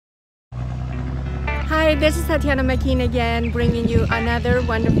Hi, this is Tatiana Mckeen again, bringing you another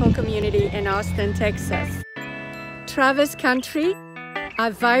wonderful community in Austin, Texas. Travis Country,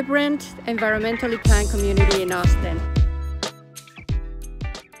 a vibrant, environmentally planned community in Austin.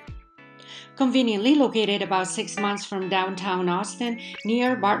 Conveniently located about 6 miles from downtown Austin,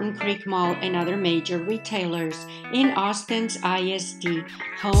 near Barton Creek Mall and other major retailers. In Austin's ISD,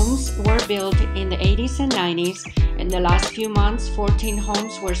 homes were built in the 80s and 90s. In the last few months, 14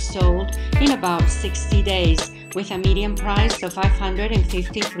 homes were sold in about 60 days, with a median price of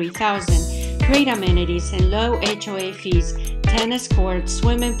 $553,000. Great amenities and low HOA fees, tennis courts,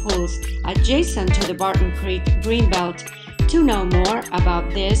 swimming pools, adjacent to the Barton Creek Greenbelt. To know more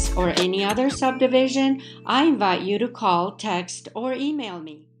about this or any other subdivision, I invite you to call, text, or email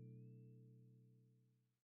me.